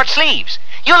and short sleeves.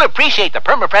 You'll appreciate the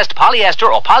perma-pressed polyester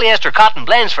or polyester cotton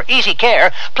blends for easy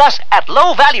care, plus at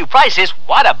low value prices,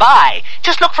 what a buy.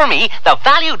 Just look for me, the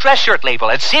Value dress shirt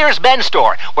label at Sears Men's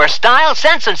Store, where style,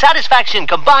 sense, and satisfaction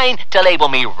combine to label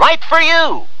me right for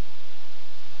you.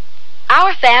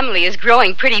 Our family is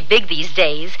growing pretty big these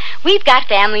days. We've got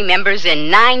family members in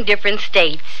 9 different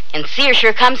states, and Sears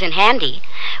sure comes in handy.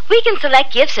 We can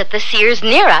select gifts at the Sears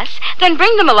near us, then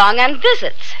bring them along on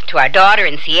visits to our daughter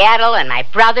in Seattle and my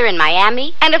brother in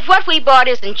Miami. And if what we bought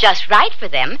isn't just right for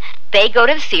them, they go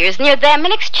to the Sears near them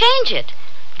and exchange it.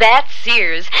 That's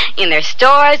Sears. In their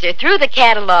stores or through the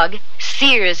catalog,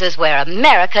 Sears is where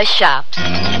America shops.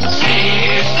 Sears,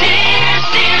 Sears,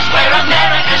 Sears, where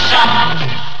America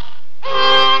shops.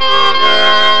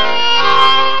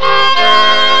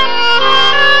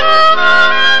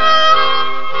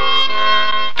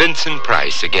 Vincent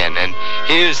Price again, and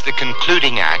here's the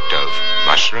concluding act of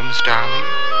Mushrooms, Darling.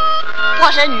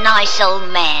 What a nice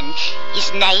old man.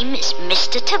 His name is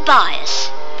Mr. Tobias.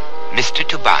 Mr.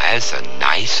 Tobias, a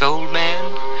nice old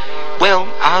man?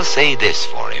 Well, I'll say this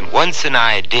for him. Once an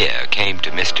idea came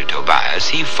to Mr. Tobias,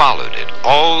 he followed it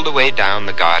all the way down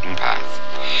the garden path.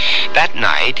 That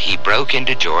night, he broke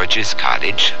into George's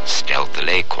cottage,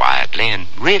 stealthily, quietly, and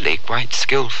really quite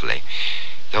skillfully,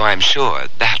 though I'm sure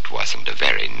that wasn't a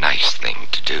very nice thing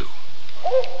to do.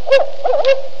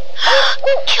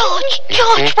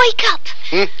 George, wake up.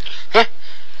 Huh?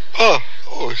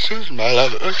 Oh, Oh, Susan, my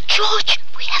love. George,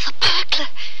 we have a burglar.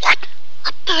 What?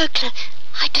 A burglar.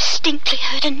 I distinctly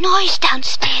heard a noise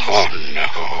downstairs. Oh, no.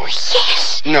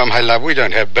 Yes. No, my love, we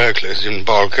don't have burglars in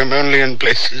Balcombe, only in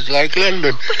places like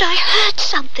London. But I heard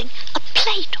something. A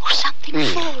plate or something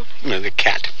fall. No, the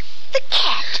cat. The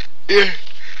cat? Yeah.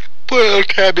 Poor old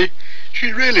Tabby.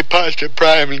 She's really past her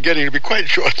prime and getting to be quite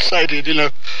short-sighted, you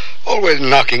know. Always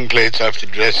knocking plates off the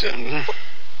dresser.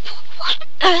 What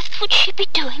on earth would she be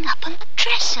doing up on the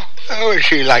dresser? Oh,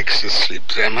 she likes to sleep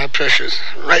there, my precious.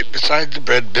 Right beside the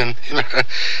bread bin. You know, the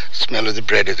smell of the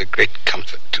bread is a great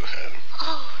comfort to her.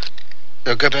 Oh.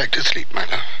 So go back to sleep, my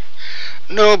love.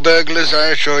 No burglars, I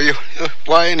assure you.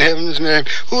 Why in heaven's name?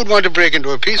 Who would want to break into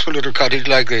a peaceful little cottage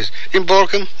like this? In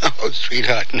Balcombe? Oh,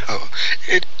 sweetheart, no.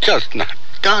 It's just not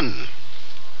done.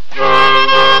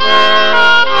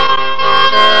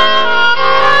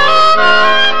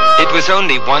 It was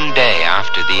only one day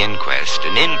after the inquest,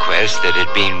 an inquest that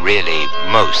had been really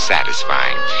most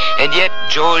satisfying. And yet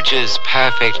George's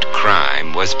perfect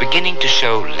crime was beginning to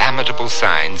show lamentable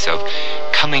signs of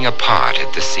coming apart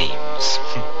at the seams.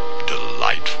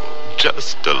 Delightful.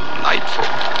 Just delightful.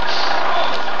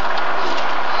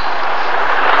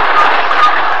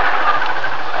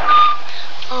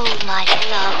 Oh, my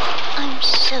love, I'm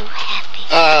so happy.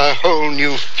 A whole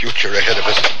new future ahead of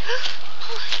us.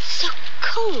 Oh, it's so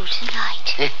cold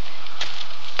tonight.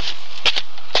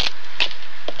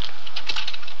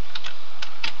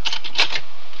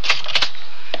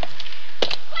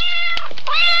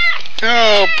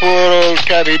 Oh, poor old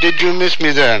Tabby, did you miss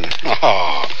me then?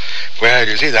 Oh, well,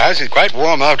 you see, the house is quite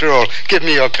warm after all. Give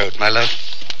me your coat, my love.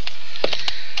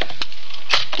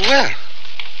 Well,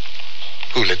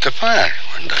 who lit the fire,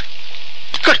 I wonder?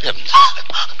 Good heavens.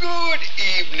 Good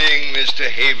evening, Mr.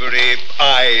 Havery.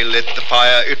 I lit the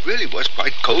fire. It really was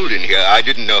quite cold in here. I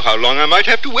didn't know how long I might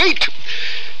have to wait.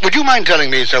 Would you mind telling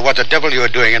me, sir, what the devil you are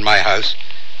doing in my house?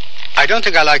 I don't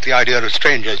think I like the idea of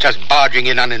strangers just barging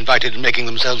in uninvited and making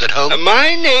themselves at home.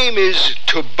 My name is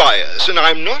Tobias, and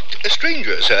I'm not a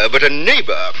stranger, sir, but a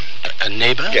neighbor. A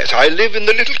neighbor? Yes, I live in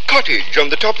the little cottage on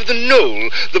the top of the knoll,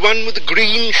 the one with the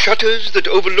green shutters that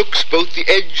overlooks both the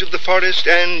edge of the forest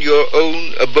and your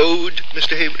own abode,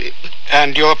 Mr. Havery.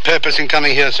 And your purpose in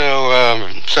coming here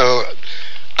so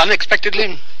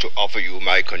unexpectedly? To offer you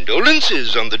my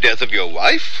condolences on the death of your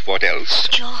wife. What else?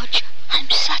 George, I'm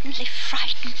suddenly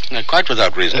frightened. Quite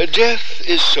without reason. Death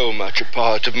is so much a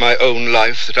part of my own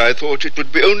life that I thought it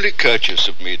would be only courteous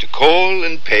of me to call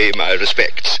and pay my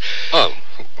respects. Oh,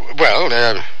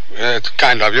 well, it's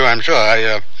kind of you, I'm sure.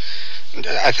 I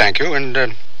thank you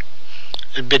and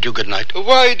bid you good night.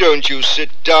 Why don't you sit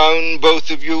down,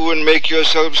 both of you, and make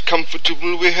yourselves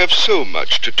comfortable? We have so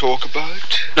much to talk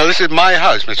about. No, this is my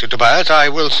house, Mr. Tobias. I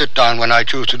will sit down when I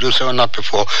choose to do so and not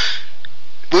before.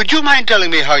 Would you mind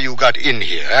telling me how you got in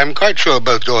here? I'm quite sure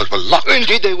both doors were locked.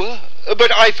 Indeed they were.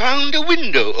 But I found a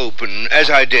window open, as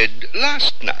I did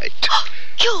last night. Oh,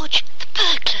 George, the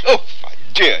burglar. Oh, my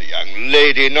dear young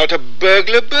lady, not a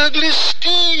burglar. Burglars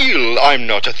steal. I'm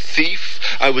not a thief.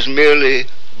 I was merely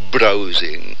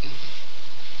browsing.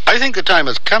 I think the time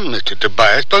has come, Mr.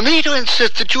 Tobias, for me to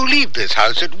insist that you leave this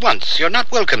house at once. You're not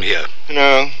welcome here.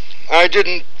 No, I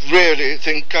didn't really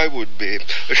think I would be.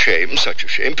 A shame, such a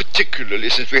shame, particularly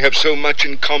since we have so much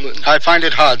in common. I find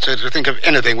it hard, sir, to think of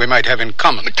anything we might have in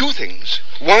common. Two things.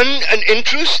 One, an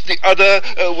interest. The other,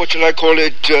 what shall I call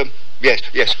it?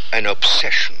 Yes, an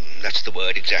obsession. That's the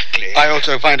word exactly. I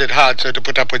also find it hard, sir, to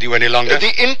put up with you any longer.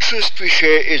 The interest we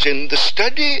share is in the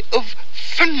study of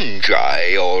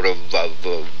fungi, or of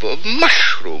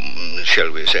mushrooms,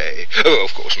 shall we say. Oh,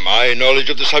 of course, my knowledge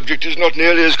of the subject is not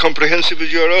nearly as comprehensive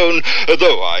as your own,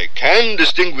 though I can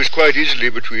distinguish quite easily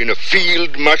between a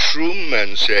field mushroom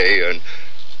and, say, an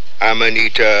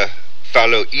Amanita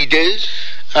phalloides.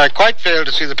 I quite fail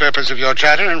to see the purpose of your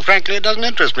chatter, and frankly, it doesn't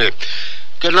interest me.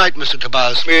 Good night, Mr.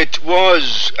 Tobias. It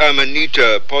was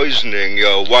Amanita poisoning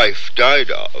your wife died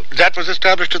of. That was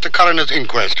established at the coroner's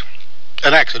inquest.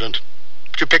 An accident.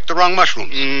 You picked the wrong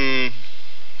mushrooms.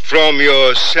 From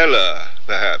your cellar,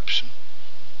 perhaps.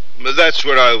 That's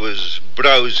where I was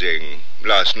browsing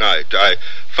last night. I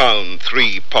found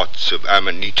 3 pots of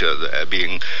Amanita there,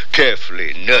 being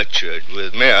carefully nurtured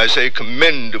with, may I say,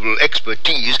 commendable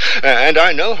expertise, and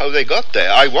I know how they got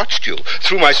there. I watched you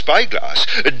through my spyglass,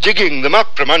 digging them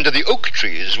up from under the oak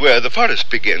trees where the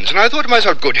forest begins, and I thought to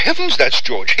myself, good heavens, that's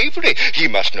George Havery. He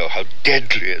must know how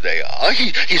deadly they are.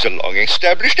 He's a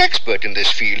long-established expert in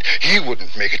this field. He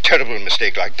wouldn't make a terrible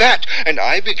mistake like that, and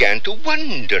I began to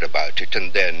wonder about it,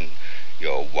 and then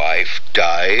your wife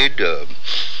died,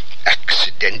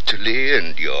 accidentally,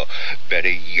 and your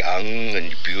very young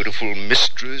and beautiful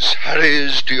mistress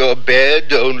hurries to your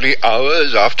bed only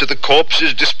hours after the corpse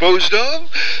is disposed of?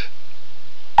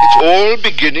 It's all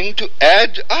beginning to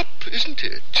add up, isn't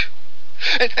it?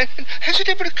 And has it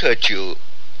ever occurred to you,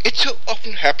 it so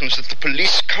often happens that the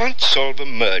police can't solve a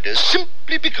murder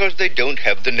simply because they don't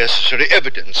have the necessary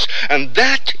evidence. And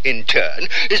that, in turn,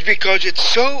 is because it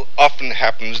so often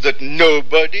happens that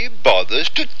nobody bothers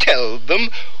to tell them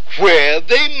where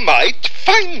they might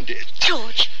find it.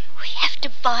 George, we have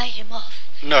to buy him off.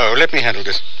 No, let me handle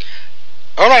this.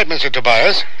 All right, Mr.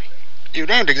 Tobias. You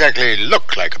don't exactly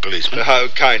look like a policeman. How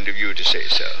kind of you to say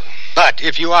so. But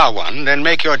if you are one, then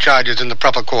make your charges in the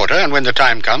proper quarter, and when the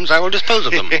time comes, I will dispose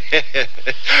of them.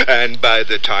 And by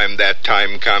the time that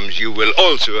time comes, you will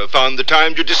also have found the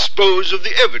time to dispose of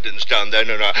the evidence down there.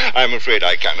 No, I'm afraid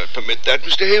I cannot permit that,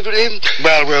 Mr. Havery.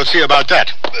 Well, we'll see about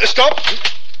that. Stop.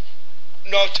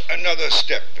 Not another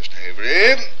step, Mr.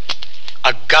 Havery.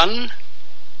 A gun?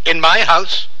 In my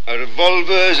house? A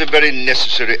revolver is a very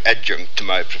necessary adjunct to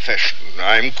my profession.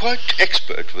 I'm quite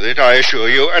expert with it, I assure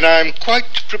you, and I'm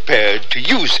quite prepared to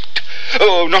use it.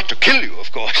 Oh, not to kill you,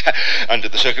 of course. Under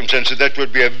the circumstances, that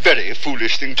would be a very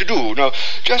foolish thing to do. Now,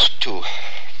 just to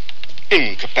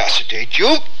incapacitate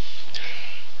you.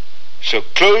 So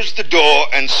close the door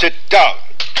and sit down.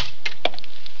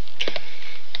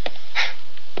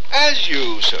 As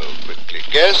you so quickly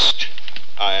guessed,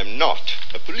 I am not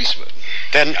a policeman.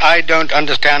 Then I don't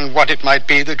understand what it might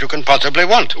be that you can possibly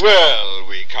want. Well,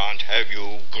 we can't have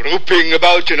you groping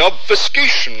about in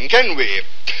obfuscation, can we?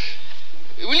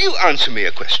 Will you answer me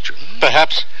a question?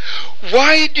 Perhaps.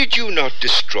 Why did you not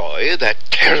destroy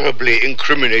that terribly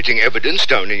incriminating evidence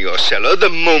down in your cellar the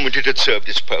moment it had served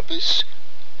its purpose?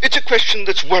 It's a question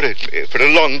that's worried me for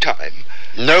a long time.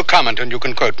 No comment, and you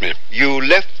can quote me. You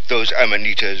left those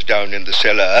amanitas down in the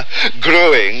cellar,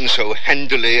 growing so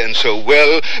handily and so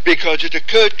well, because it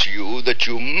occurred to you that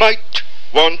you might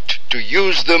want to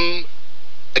use them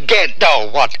again. Oh,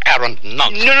 what arrant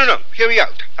nonsense. No. Hear me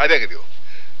out, I beg of you.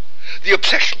 The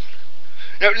obsession.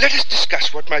 Now, let us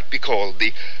discuss what might be called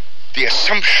the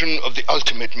assumption of the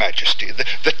ultimate majesty,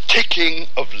 the taking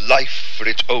of life for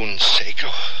its own sake.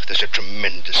 Oh, there's a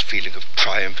tremendous feeling of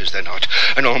triumph, is there not?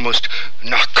 An almost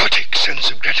narcotic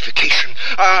sense of gratification.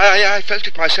 I felt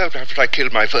it myself after I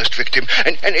killed my first victim,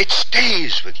 and it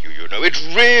stays with you, you know. It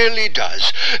really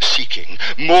does. Seeking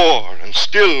more and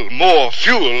still more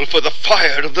fuel for the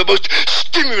fire of the most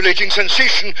stimulating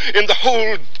sensation in the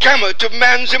whole gamut of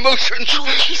man's emotions.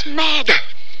 George, he's mad.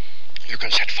 You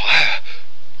can set fire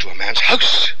to a man's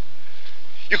house.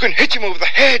 You can hit him over the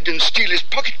head and steal his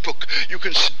pocketbook. You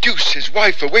can seduce his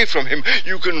wife away from him.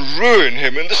 You can ruin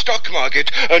him in the stock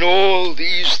market. And all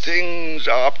these things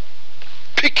are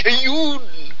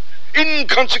picayune,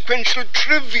 inconsequential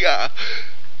trivia.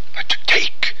 But to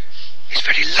take is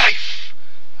very life.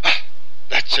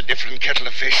 That's a different kettle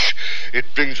of fish.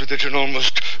 It brings with it an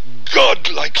almost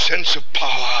godlike sense of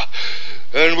power.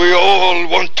 And we all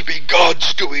want to be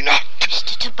gods, do we not?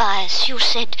 Mr. Tobias, you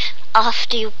said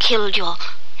after you killed your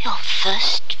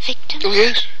first victim? Oh,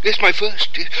 yes, my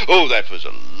first. Oh, that was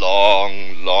a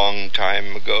long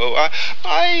time ago.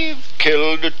 I've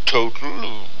killed a total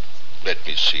of, let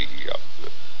me see,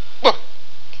 well,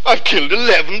 I've killed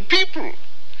 11 people.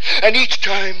 And each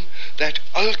time that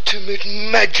ultimate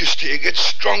majesty gets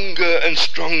stronger and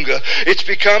stronger. It's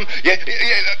become,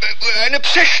 an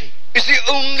obsession is the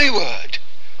only word.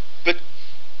 But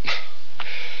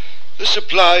the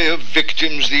supply of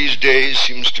victims these days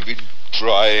seems to be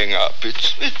drying up.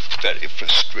 It's very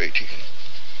frustrating.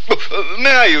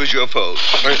 May I use your phone?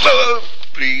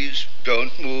 Please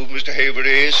don't move, Mr.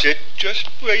 Havery. Sit just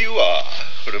where you are.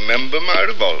 Remember my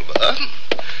revolver.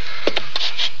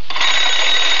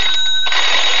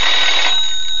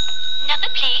 Number,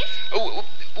 please? Oh,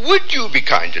 would you be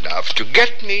kind enough to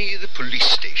get me the police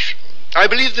station? I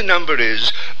believe the number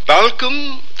is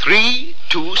Balcom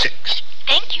 326.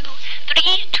 Thank you.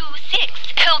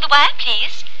 326. Hold the wire,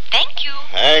 please. Thank you.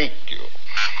 Thank you.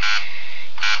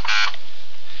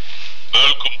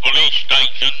 Balcom Police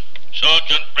Station.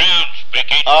 Sergeant Brown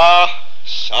speaking.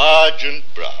 Sergeant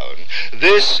Brown.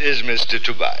 This is Mr.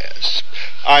 Tobias.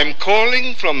 I'm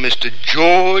calling from Mr.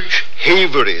 George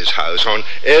Havery's house on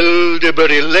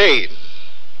Elderbury Lane.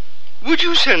 Would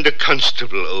you send a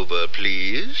constable over,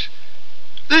 please?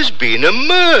 There's been a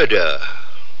murder.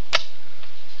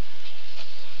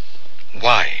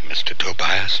 Why, Mr.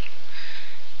 Tobias?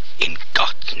 In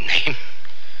God's name,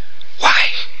 why?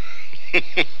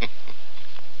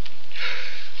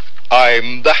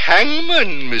 I'm the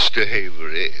hangman, Mr.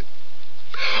 Havery.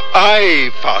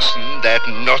 I fasten that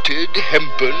knotted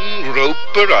hempen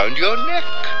rope around your neck.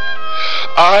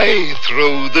 I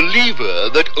throw the lever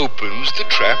that opens the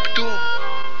trap door.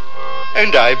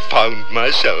 And I've found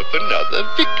myself another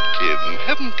victim,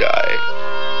 haven't I?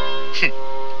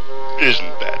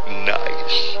 Isn't that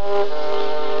nice?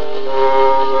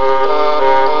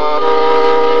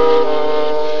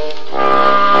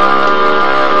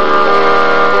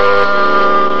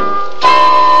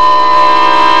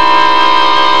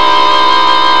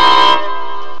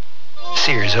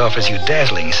 Sears offers you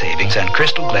dazzling savings on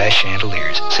crystal glass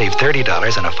chandeliers. Save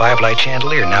 $30 on a 5-light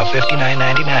chandelier, now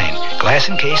 $59.99.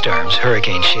 Glass-encased arms,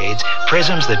 hurricane shades,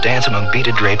 prisms that dance among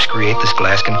beaded drapes create this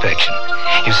glass confection.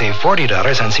 You save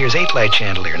 $40 on Sears 8-light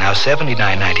chandelier, now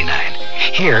 $79.99.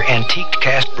 Here, antiqued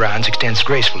cast bronze extends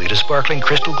gracefully to sparkling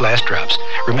crystal glass drops.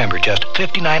 Remember, just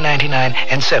 $59.99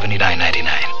 and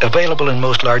 $79.99. Available in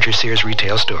most larger Sears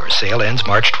retail stores. Sale ends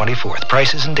March 24th.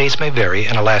 Prices and dates may vary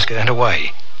in Alaska and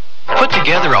Hawaii. Put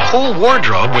together a whole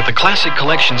wardrobe with the classic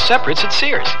collection separates at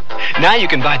Sears. Now you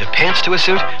can buy the pants to a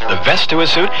suit, the vest to a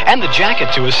suit, and the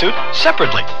jacket to a suit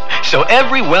separately. So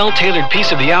every well-tailored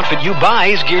piece of the outfit you buy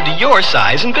is geared to your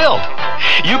size and build.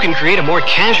 You can create a more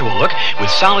casual look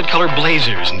with solid color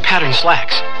blazers and patterned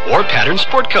slacks, or patterned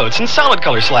sport coats and solid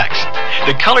color slacks.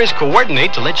 The colors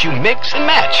coordinate to let you mix and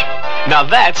match. Now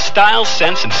that's style,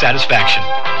 sense, and satisfaction.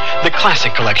 The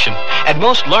classic collection at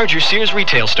most larger Sears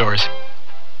retail stores.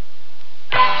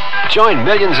 Join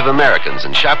millions of Americans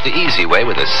and shop the easy way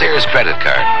with a Sears credit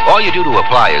card. All you do to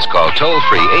apply is call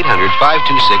toll-free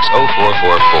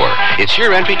 800-526-0444. It's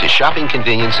your entry to shopping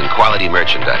convenience and quality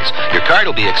merchandise. Your card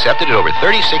will be accepted at over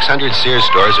 3,600 Sears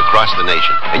stores across the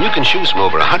nation. And you can choose from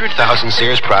over 100,000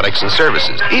 Sears products and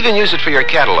services. Even use it for your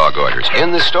catalog orders,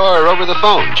 in the store or over the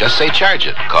phone. Just say charge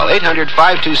it. Call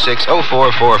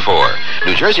 800-526-0444.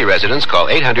 New Jersey residents call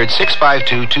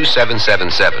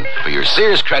 800-652-2777 for your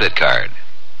Sears credit card.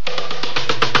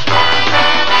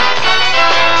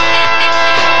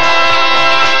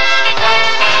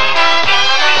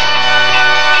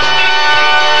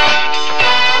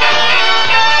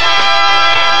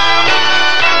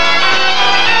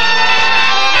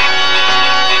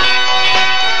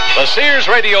 The Sears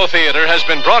Radio Theater has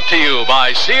been brought to you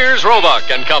by Sears, Roebuck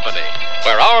 & Company,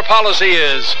 where our policy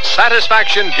is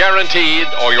satisfaction guaranteed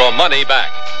or your money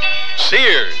back.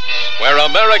 Sears, where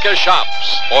America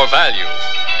shops for value.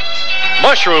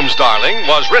 Mushrooms, Darling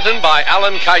was written by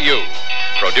Alan Caillou,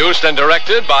 produced and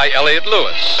directed by Elliott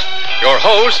Lewis. Your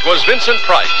host was Vincent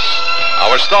Price.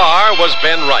 Our star was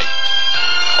Ben Wright.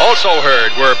 Also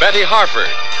heard were Betty Harford,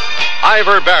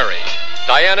 Ivor Barry,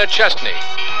 Diana Chesney,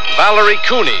 Valerie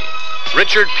Cooney,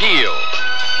 Richard Peel,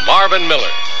 Marvin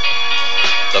Miller.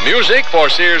 The music for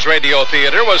Sears Radio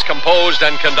Theater was composed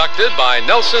and conducted by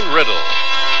Nelson Riddle.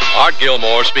 Art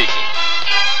Gilmore speaking.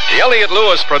 The Elliott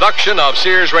Lewis production of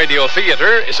Sears Radio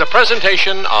Theater is a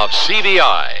presentation of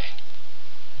CBI.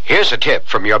 Here's a tip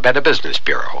from your Better Business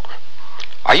Bureau.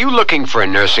 Are you looking for a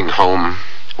nursing home?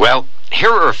 Well,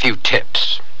 here are a few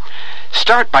tips.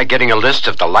 Start by getting a list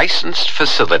of the licensed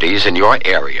facilities in your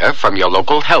area from your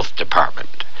local health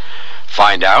department.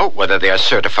 Find out whether they are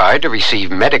certified to receive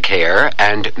Medicare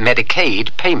and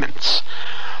Medicaid payments.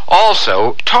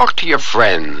 Also, talk to your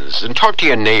friends and talk to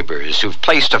your neighbors who've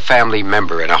placed a family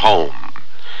member in a home.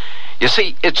 You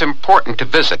see, it's important to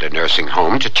visit a nursing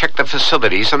home to check the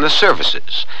facilities and the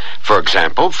services. For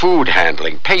example, food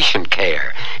handling, patient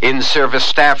care, in-service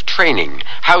staff training,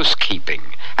 housekeeping,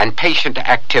 and patient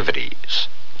activities.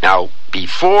 Now,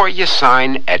 before you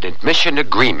sign an admission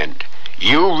agreement,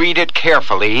 you read it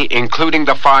carefully, including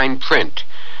the fine print,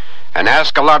 and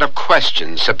ask a lot of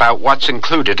questions about what's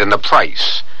included in the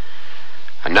price.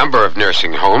 A number of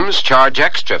nursing homes charge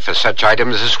extra for such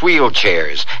items as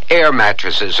wheelchairs, air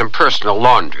mattresses, and personal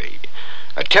laundry.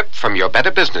 A tip from your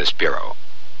Better Business Bureau.